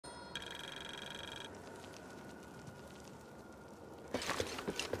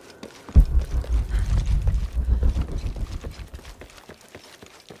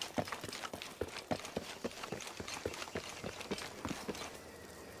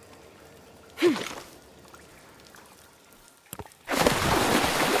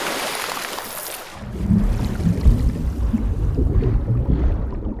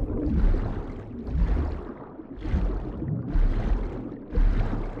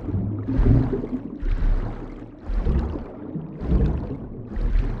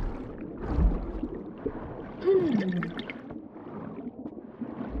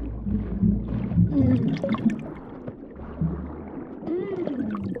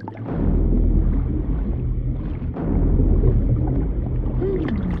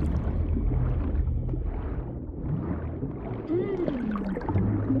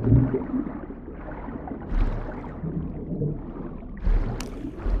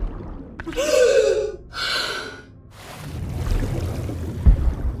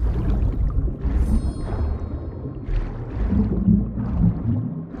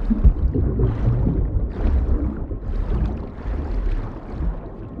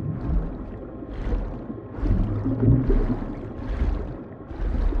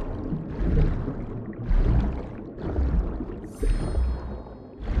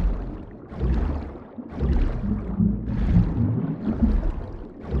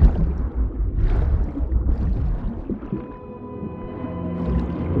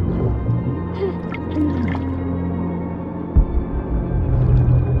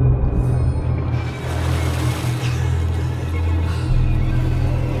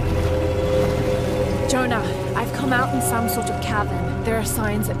Jonah, I've come out in some sort of cavern. There are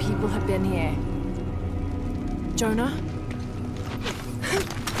signs that people have been here. Jonah?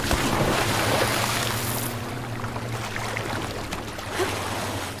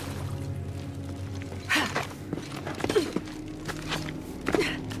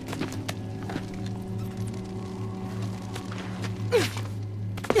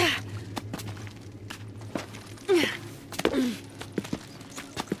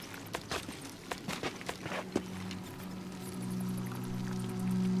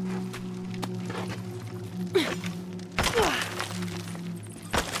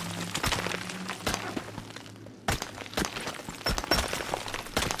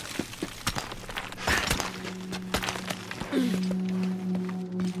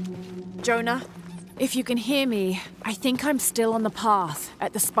 Jonah, if you can hear me, I think I'm still on the path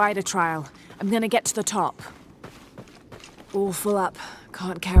at the spider trial. I'm gonna get to the top. All full up.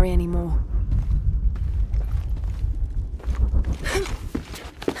 Can't carry any more.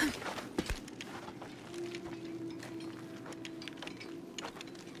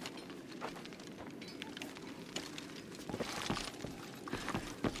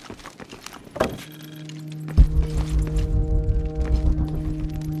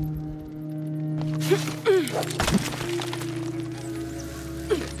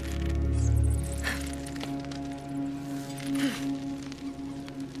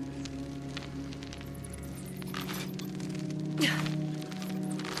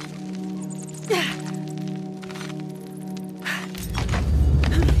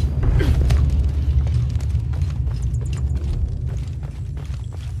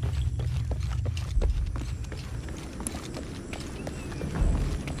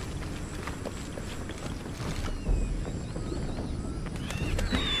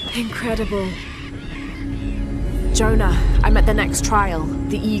 Incredible. Jonah, I'm at the next trial,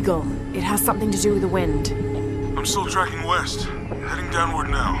 the Eagle. It has something to do with the wind. I'm still tracking west, heading downward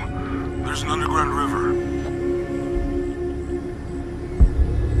now. There's an underground river.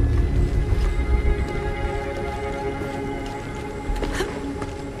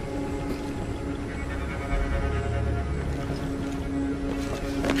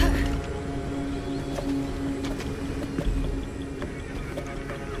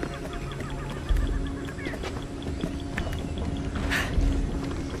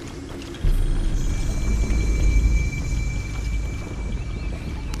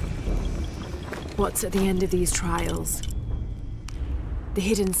 What's at the end of these trials? The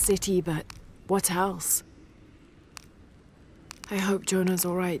hidden city, but what else? I hope Jonah's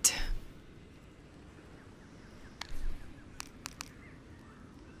all right.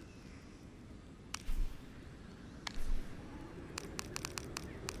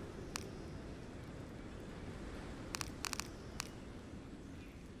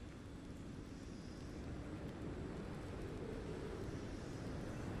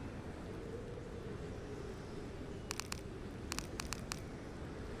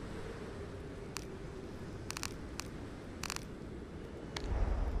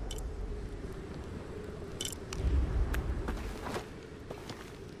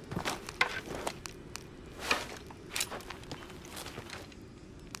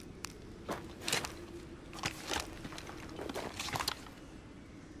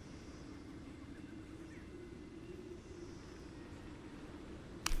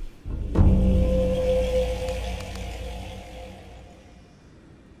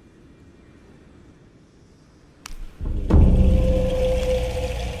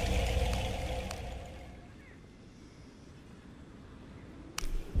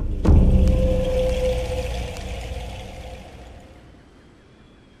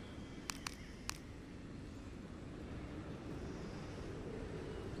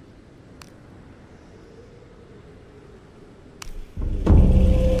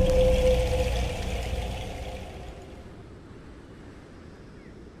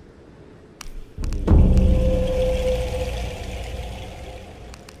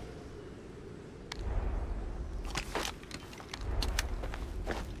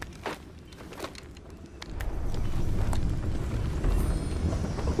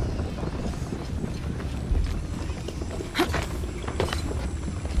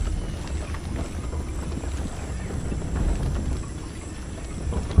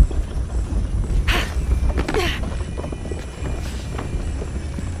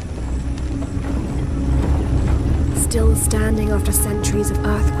 after centuries of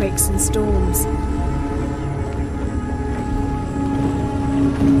earthquakes and storms.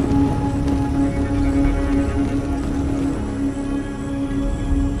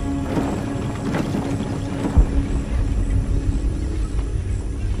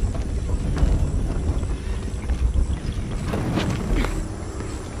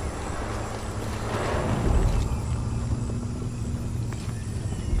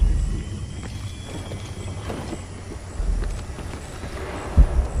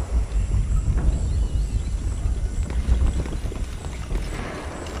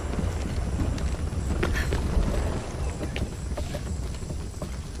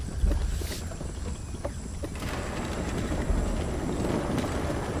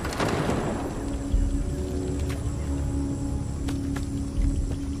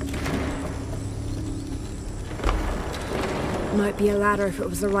 Might be a ladder if it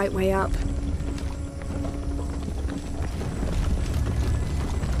was the right way up.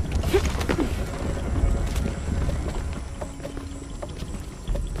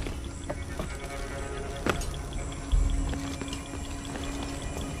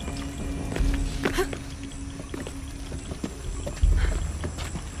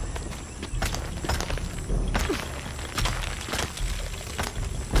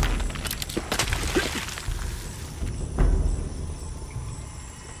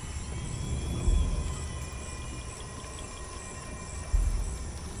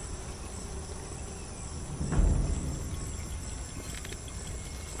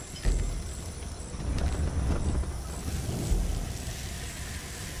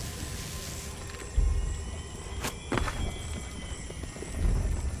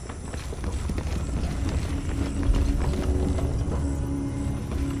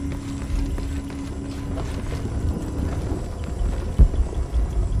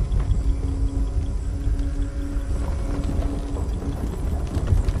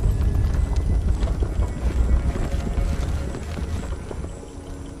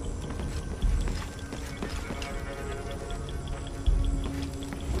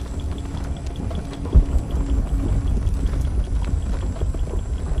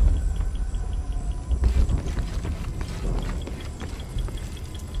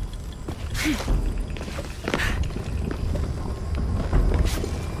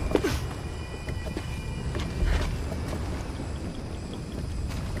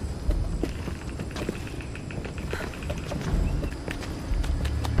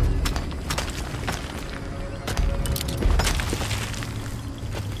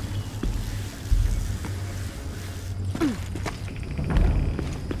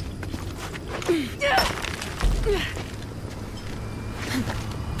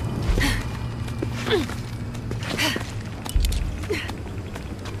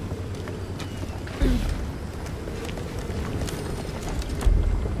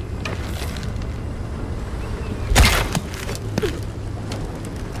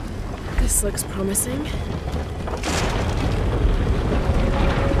 This looks promising.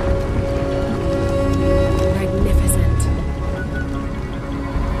 Magnificent.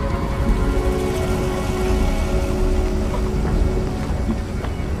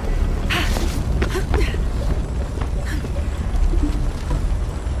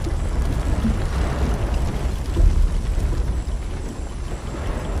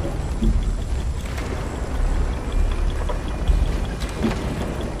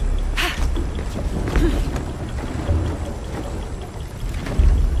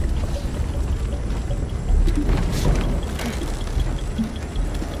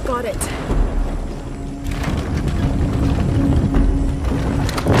 Got it.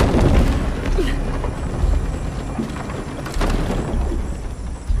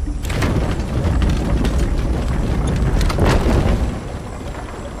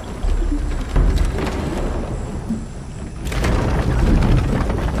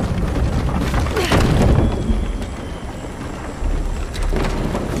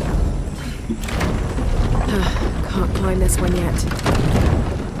 Can't climb this one yet.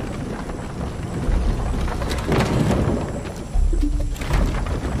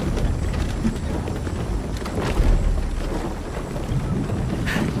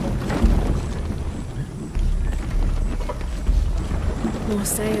 More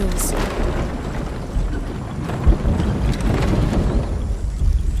sails.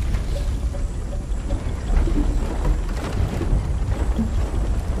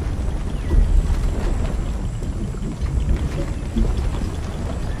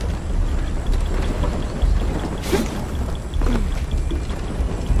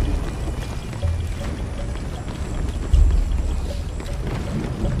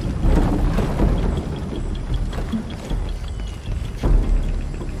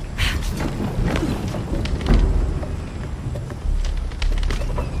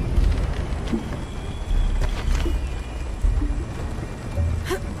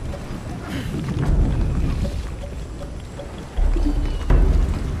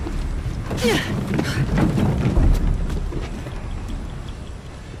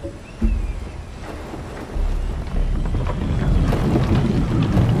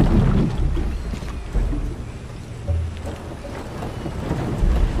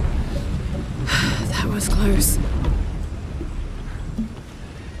 That was close.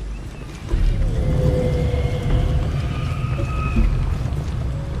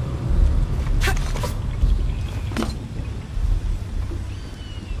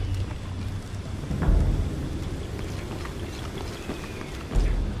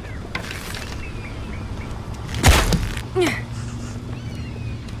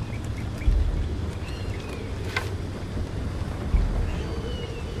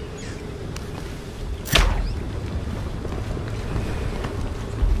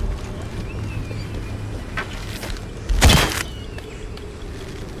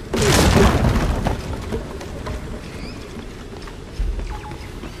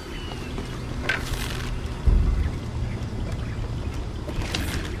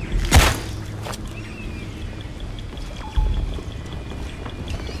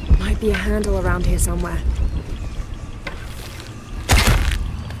 Be a handle around here somewhere.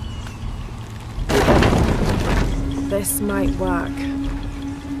 This might work.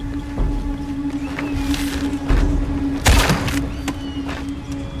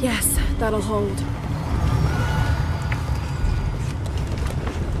 Yes, that'll hold.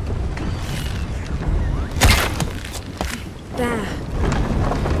 There.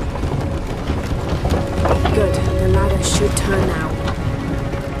 Good, the ladder should turn now.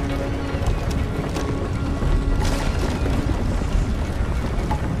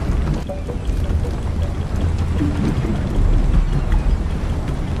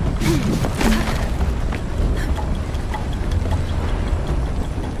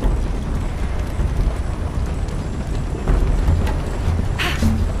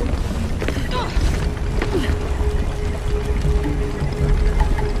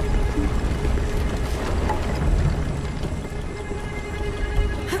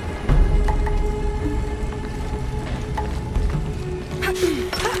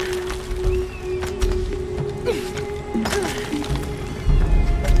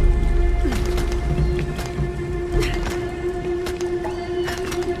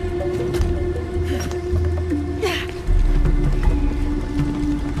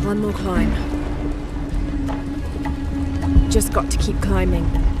 One more climb. Just got to keep climbing.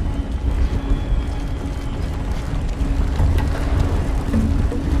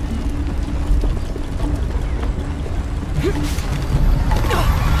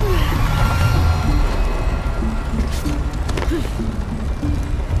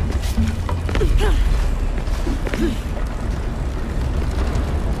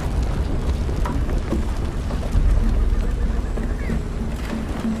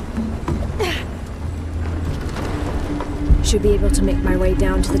 Should be able to make my way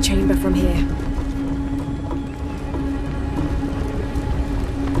down to the chamber from here.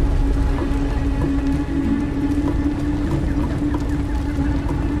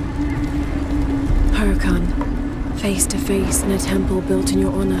 Huracan, face to face in a temple built in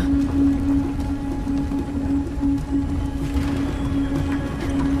your honor.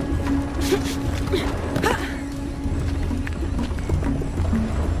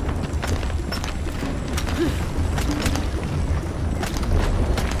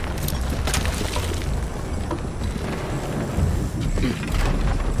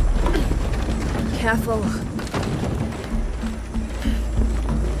 Careful.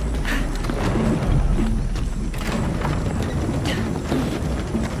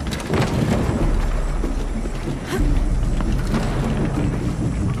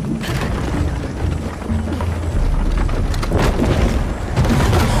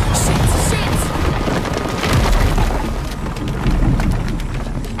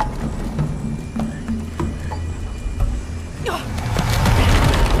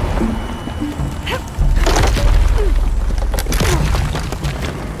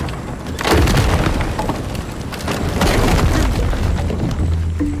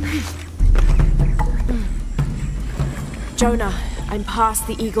 Jonah, I'm past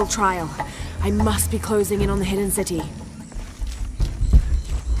the Eagle Trial. I must be closing in on the hidden city.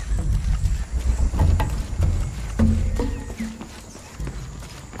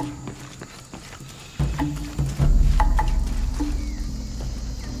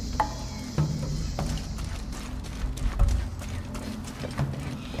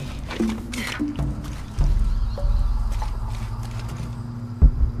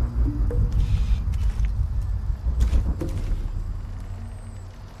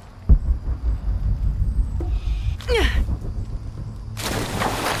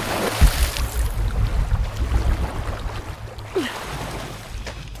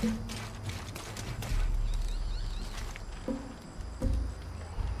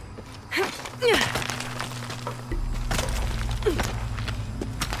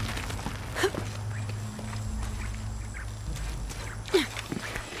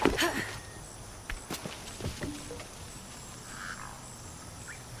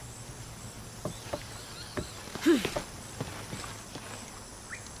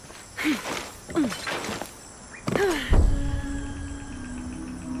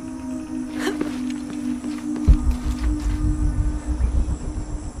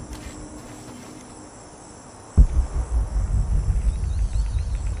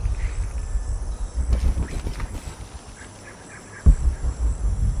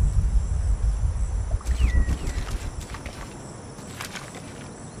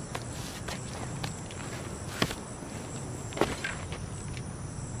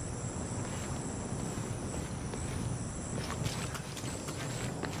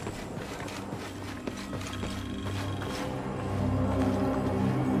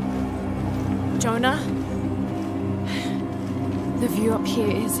 Jonah? The view up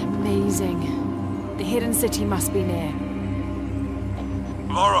here is amazing. The hidden city must be near.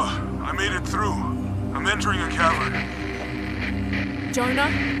 Lara, I made it through. I'm entering a cavern.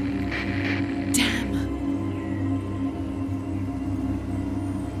 Jonah? Damn.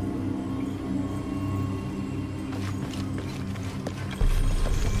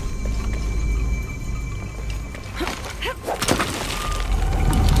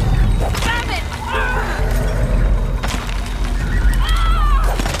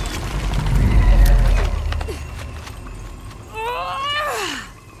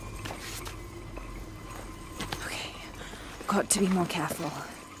 Got to be more careful.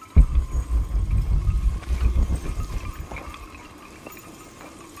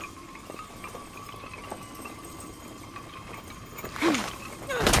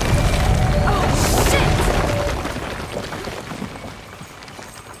 Oh, shit!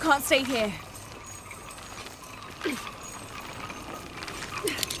 Can't stay here.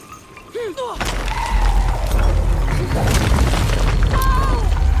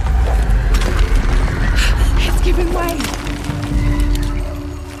 It's giving way.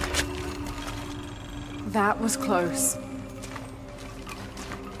 That was close.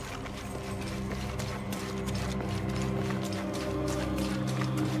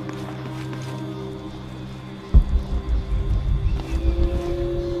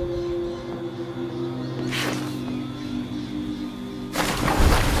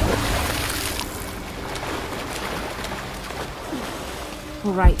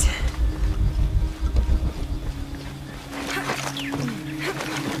 All right.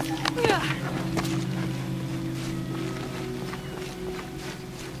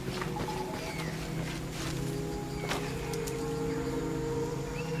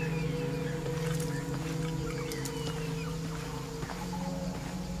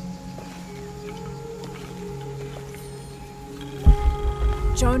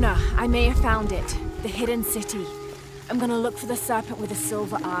 Jonah, I may have found it. The hidden city. I'm gonna look for the serpent with a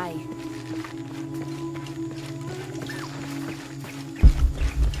silver eye.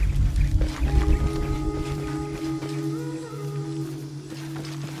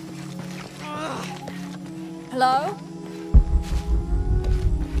 Hello?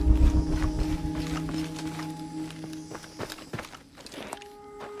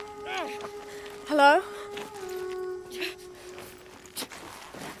 Hello?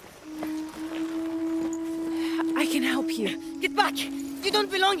 I can help you. Get back! You don't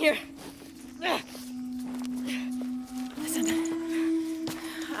belong here! Listen,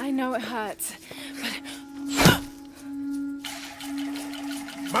 I know it hurts, but...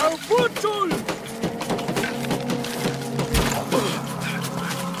 Malfutul!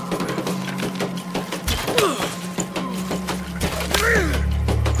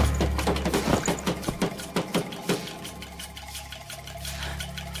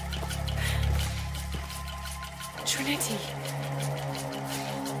 Trinity.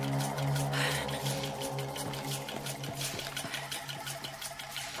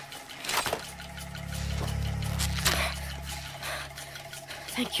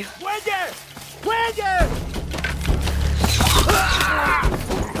 Thank you. ¡Cuelle! ¡Cuelle!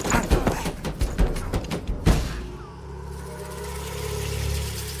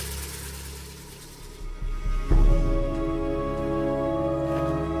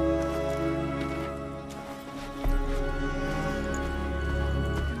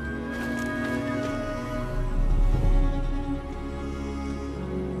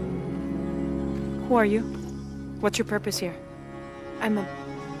 Who are you? What's your purpose here? I'm a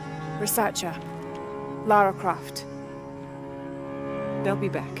researcher. Lara Croft. They'll be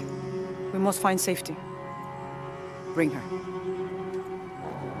back. We must find safety. Bring her.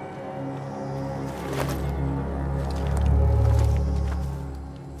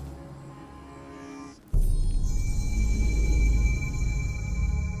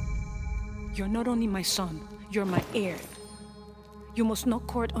 You're not only my son, you're my heir. You must not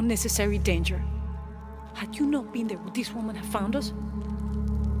court unnecessary danger. Had you not been there, would this woman have found us?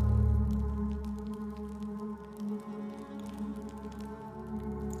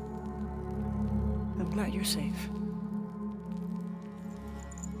 you're safe.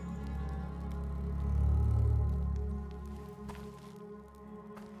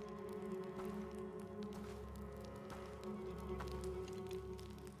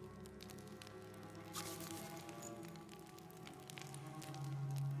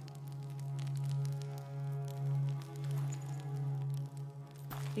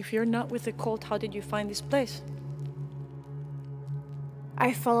 If you're not with the cult, how did you find this place?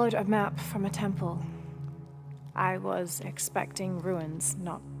 I followed a map from a temple. I was expecting ruins,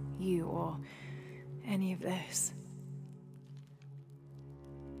 not you or any of this.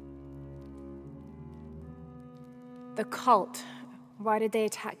 The cult, why did they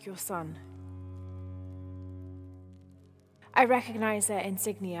attack your son? I recognize their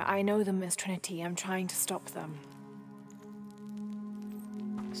insignia. I know them as Trinity. I'm trying to stop them.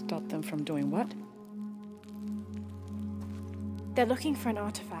 Stop them from doing what? They're looking for an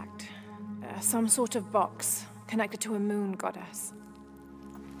artifact. Some sort of box connected to a moon goddess.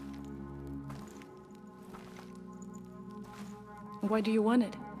 Why do you want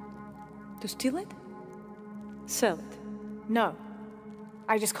it? To steal it? Sell it? No.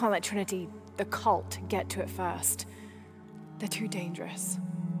 I just can't let Trinity, the cult, get to it first. They're too dangerous.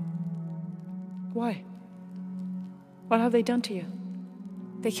 Why? What have they done to you?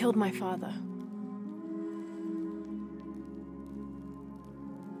 They killed my father.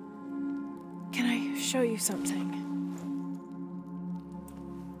 Can I show you something?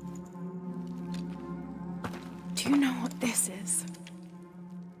 Do you know what this is?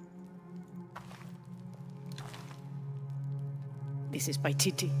 This is by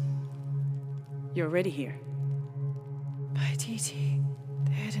Titi. You're already here. By Titi,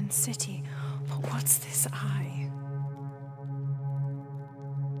 the hidden city. But what's this eye?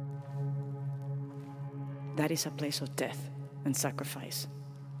 That is a place of death and sacrifice.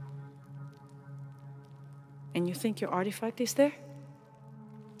 And you think your artifact is there?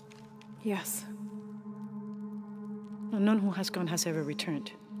 Yes. No, none who has gone has ever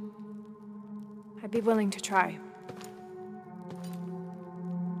returned. I'd be willing to try.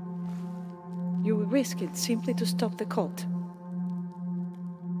 You would risk it simply to stop the cult?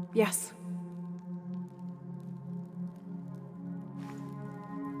 Yes.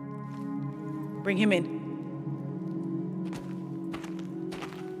 Bring him in.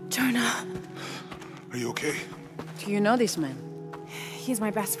 Jonah. Are you okay? Do you know this man? He's my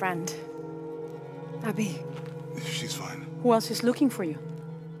best friend. Abby. She's fine. Who else is looking for you?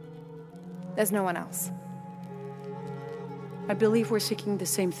 There's no one else. I believe we're seeking the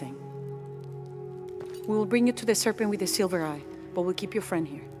same thing. We will bring you to the serpent with the silver eye, but we'll keep your friend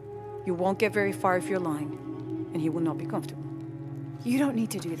here. You won't get very far if you're lying, and he will not be comfortable. You don't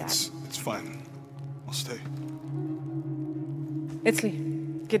need to do that. It's fine. I'll stay.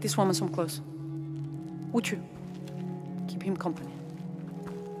 Etzli, get this woman some clothes. Uchu, keep him company.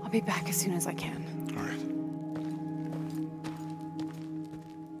 I'll be back as soon as I can. All right.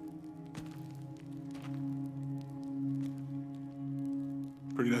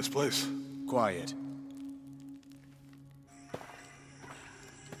 Pretty nice place. Quiet.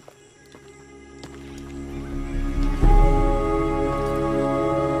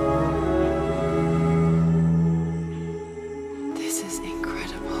 This is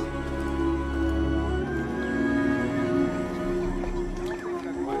incredible.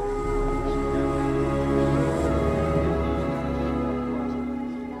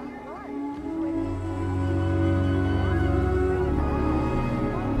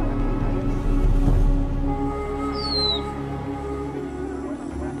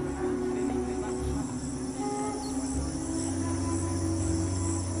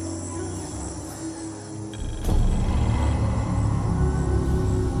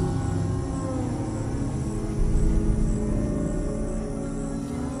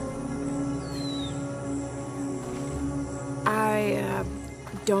 I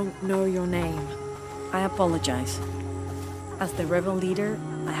don't know your name. I apologize. As the rebel leader,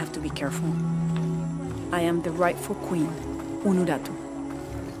 I have to be careful. I am the rightful queen, Unuratu.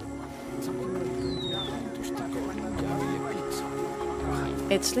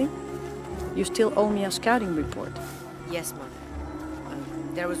 Etzli, you still owe me a scouting report. Yes, Mother.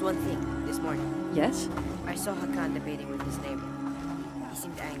 There was one thing this morning. Yes? I saw Hakan debating with his neighbor. He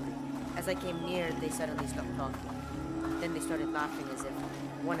seemed angry. As I came near, they suddenly stopped talking. Then they started laughing as if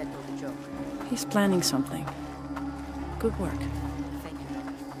one had told a joke. He's planning something. Good work. Thank you.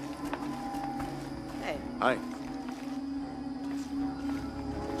 Hey. Hi.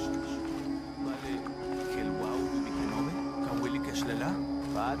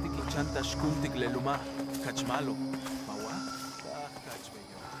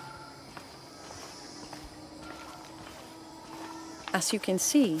 As you can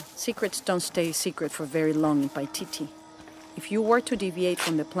see, secrets don't stay secret for very long in Paititi. If you were to deviate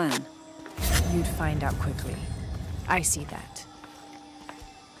from the plan, You'd find out quickly. I see that.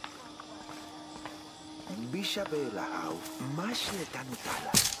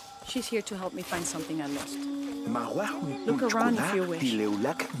 she's here to help me find something I lost. Look around if you wish.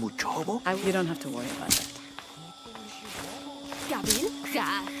 You don't have to worry about that.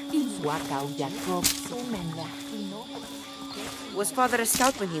 Was father a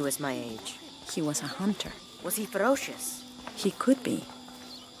scout when he was my age? He was a hunter. Was he ferocious? He could be,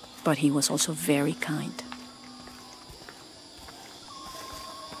 but he was also very kind.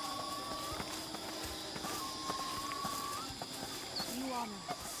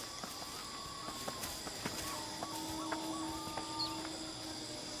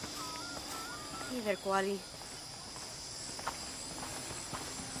 Hey there, Kuali.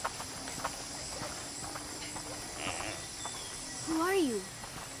 Who are you?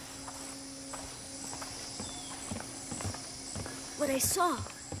 What I saw.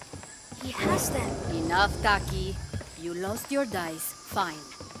 He has them. Enough, Taki. You lost your dice, fine.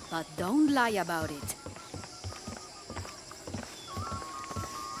 But don't lie about it.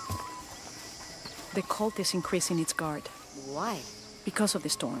 The cult is increasing its guard Why? because of the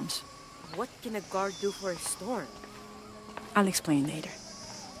storms. What can a guard do for a storm? I'll explain later.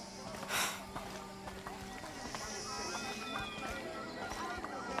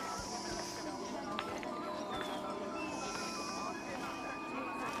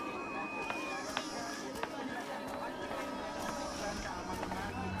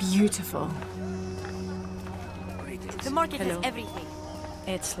 Beautiful. The market Hello. has everything.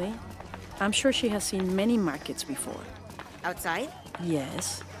 Etzli, I'm sure she has seen many markets before. Outside?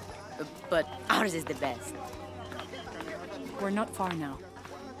 Yes. But ours is the best. We're not far now.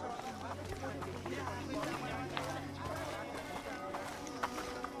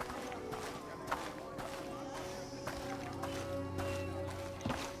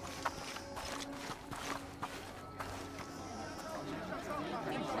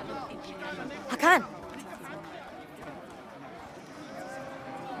 Hakan!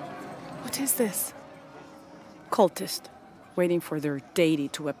 What is this? Cultist, waiting for their deity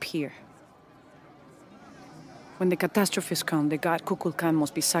to appear. When the catastrophes come, the god Kukulkan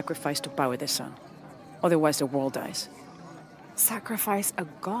must be sacrificed to power the sun. Otherwise, the world dies. Sacrifice a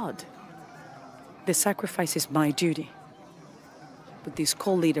god? The sacrifice is my duty. But this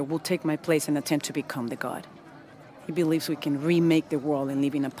cult leader will take my place and attempt to become the god. He believes we can remake the world and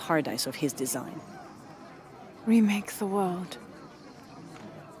live in a paradise of his design. Remake the world.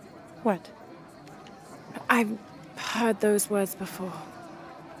 What? I've heard those words before.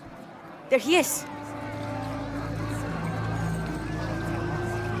 There he is!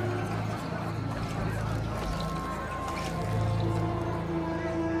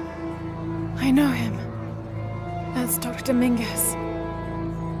 I know him. That's Dr. Mingus.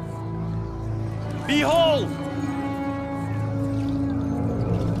 Behold!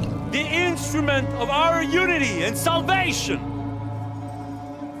 The instrument of our unity and salvation!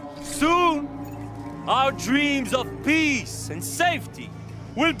 Soon, our dreams of peace and safety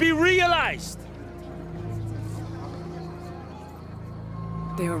will be realized!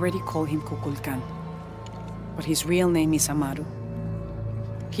 They already call him Kukulkan. But his real name is Amaru.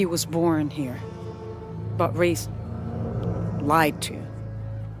 He was born here, but raised, lied to,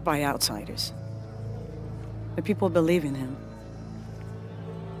 by outsiders. The people believe in him.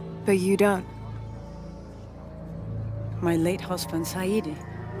 But you don't. My late husband, Saidi,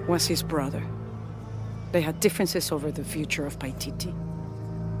 was his brother. They had differences over the future of Paititi.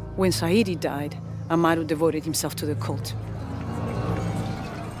 When Saidi died, Amaru devoted himself to the cult.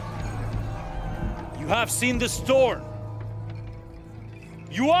 You have seen the storm.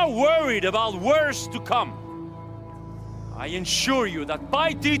 You are worried about worse to come. I assure you that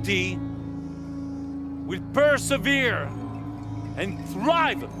Paititi will persevere and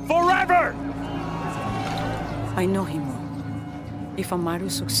thrive forever! I know him well. If Amaru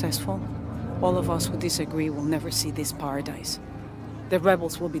is successful, all of us who disagree will never see this paradise. The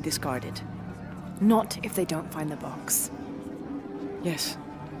rebels will be discarded. Not if they don't find the box. Yes.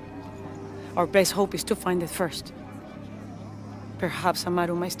 Our best hope is to find it first. Perhaps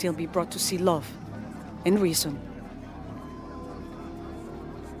Amaru might still be brought to see love and reason.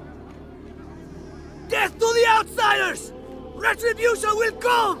 Death to the outsiders! Retribution will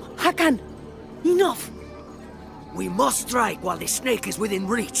come! Hakan! Enough! We must strike while the snake is within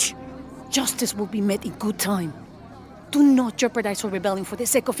reach. Justice will be met in good time. Do not jeopardize our rebellion for the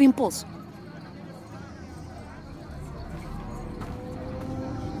sake of impulse.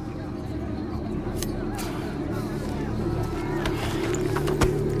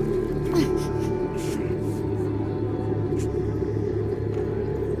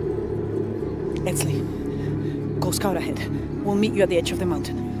 Edsley, go scout ahead. We'll meet you at the edge of the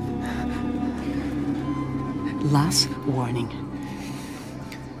mountain. Last warning.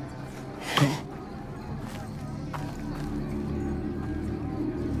 Go.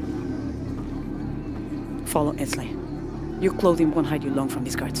 Follow Edsley. Your clothing won't hide you long from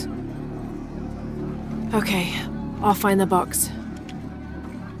these guards. Okay, I'll find the box.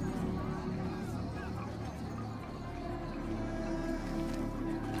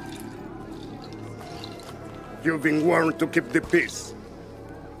 You've been warned to keep the peace.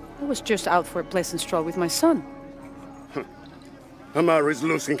 I was just out for a pleasant stroll with my son. Amar is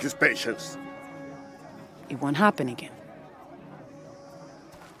losing his patience. It won't happen again.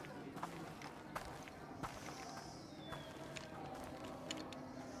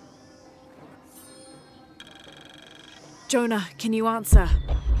 Jonah, can you answer?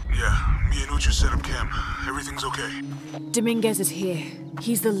 Yeah, me and Ucha set up camp. Everything's okay. Dominguez is here.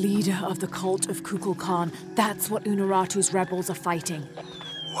 He's the leader of the cult of Kukulkan. That's what Unuratu's rebels are fighting.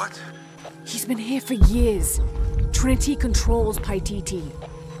 What? He's been here for years. Trinity controls Paititi.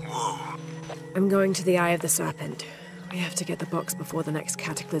 Whoa. I'm going to the Eye of the Serpent. We have to get the box before the next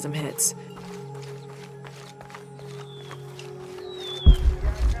cataclysm hits.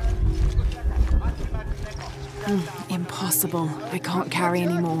 Impossible. I can't carry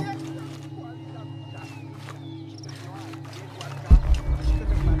anymore.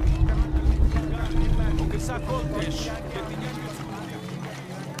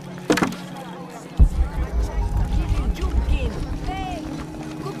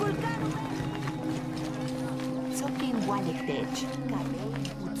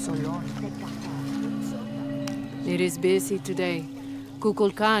 It is busy today.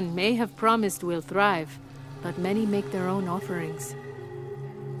 Kukulkan may have promised we'll thrive, but many make their own offerings.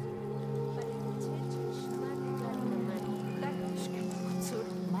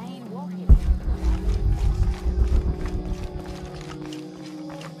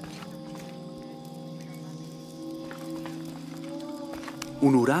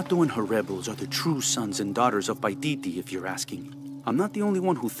 Unuratu and her rebels are the true sons and daughters of Paititi, if you're asking. I'm not the only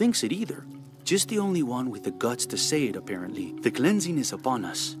one who thinks it either. Just the only one with the guts to say it, apparently. The cleansing is upon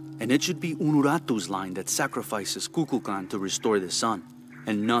us, and it should be Unuratu's line that sacrifices Kukulkan to restore the sun,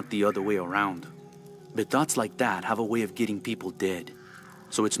 and not the other way around. But thoughts like that have a way of getting people dead,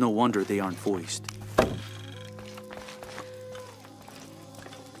 so it's no wonder they aren't voiced.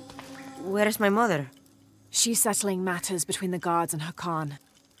 Where's my mother? She's settling matters between the guards and her Khan.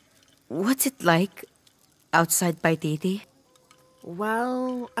 What's it like outside Paititi?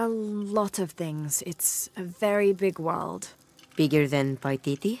 Well, a lot of things. It's a very big world. Bigger than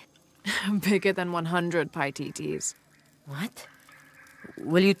Paititi? Bigger than 100 Paititis. What?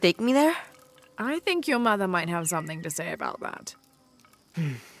 Will you take me there? I think your mother might have something to say about that.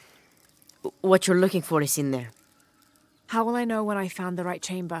 What you're looking for is in there. How will I know when I found the right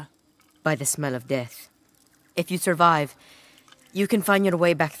chamber? By the smell of death. If you survive, you can find your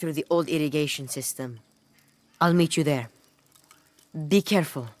way back through the old irrigation system. I'll meet you there. Be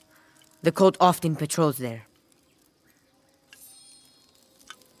careful. The cult often patrols there.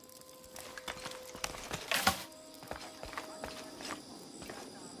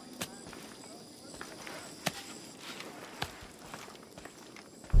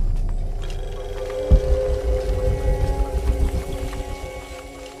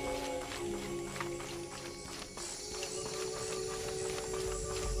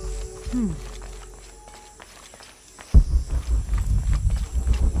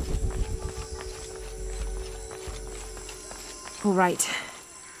 All right.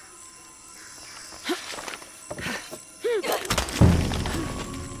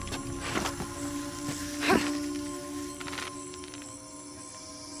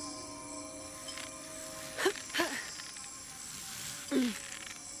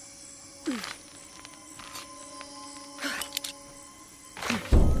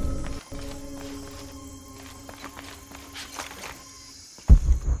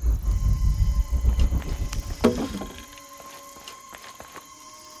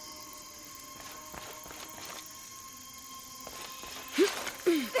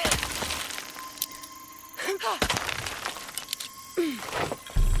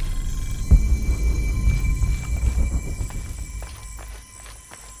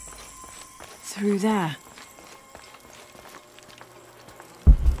 Through there.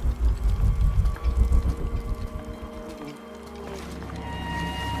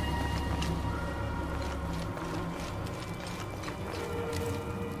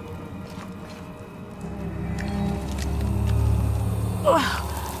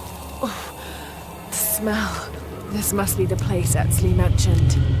 The smell. This must be the place Etsley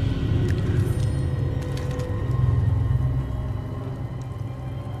mentioned.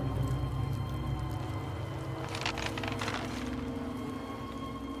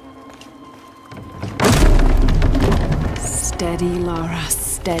 Steady, Lara,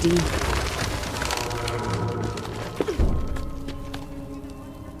 steady.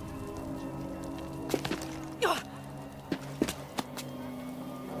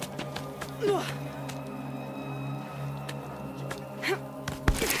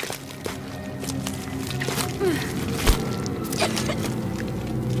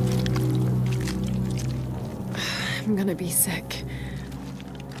 I'm gonna be sick.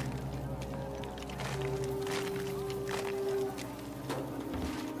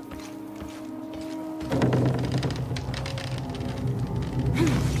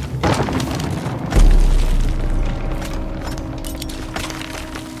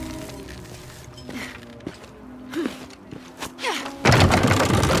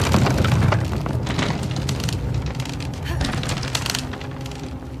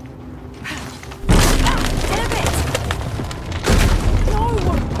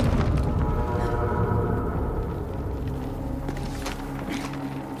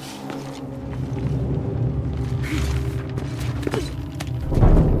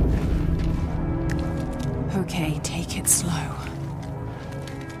 Okay, take it slow.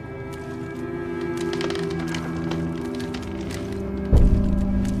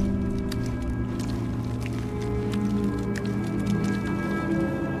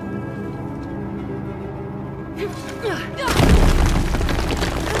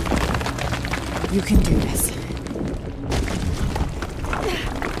 You can do this.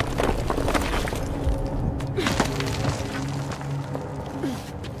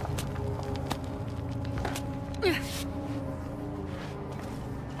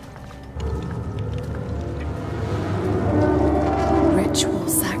 Ritual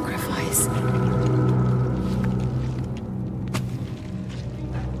sacrifice.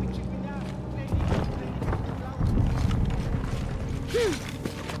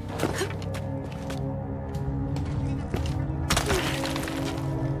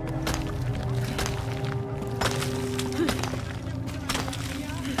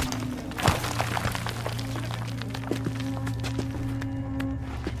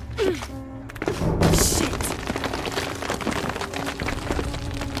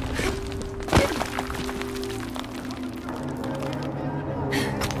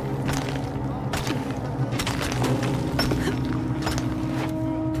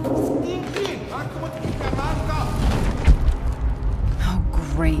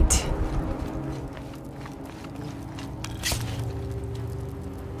 Great.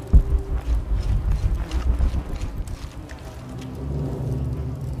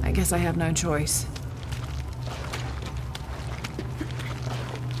 I guess I have no choice.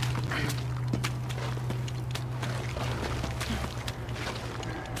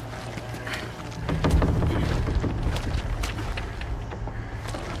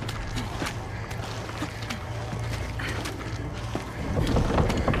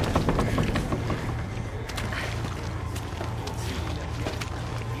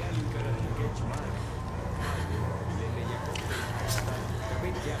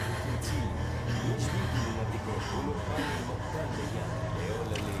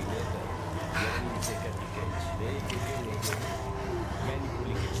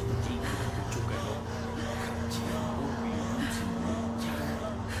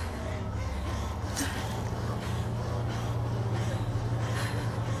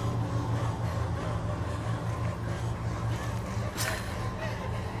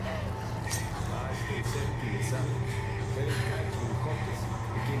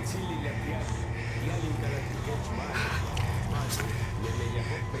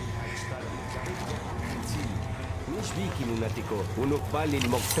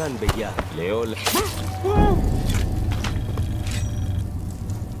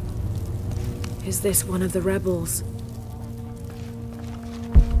 Is this one of the rebels?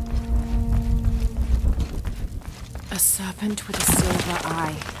 A serpent with a silver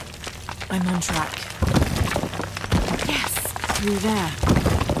eye. I'm on track. Yes, through there.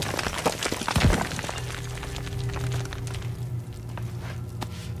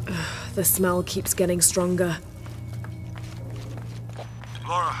 Ugh, the smell keeps getting stronger.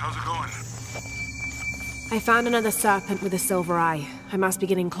 Laura, how's it going? I found another serpent with a silver eye. I must be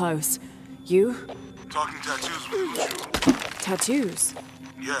getting close. You? Talking tattoos with Lucio. Tattoos?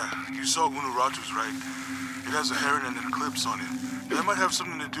 Yeah, you saw Unuratu's, right? It has a heron and an eclipse on it. That might have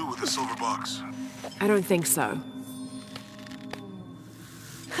something to do with the silver box. I don't think so.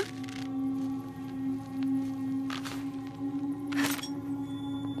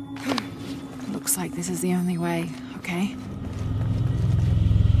 Looks like this is the only way, okay?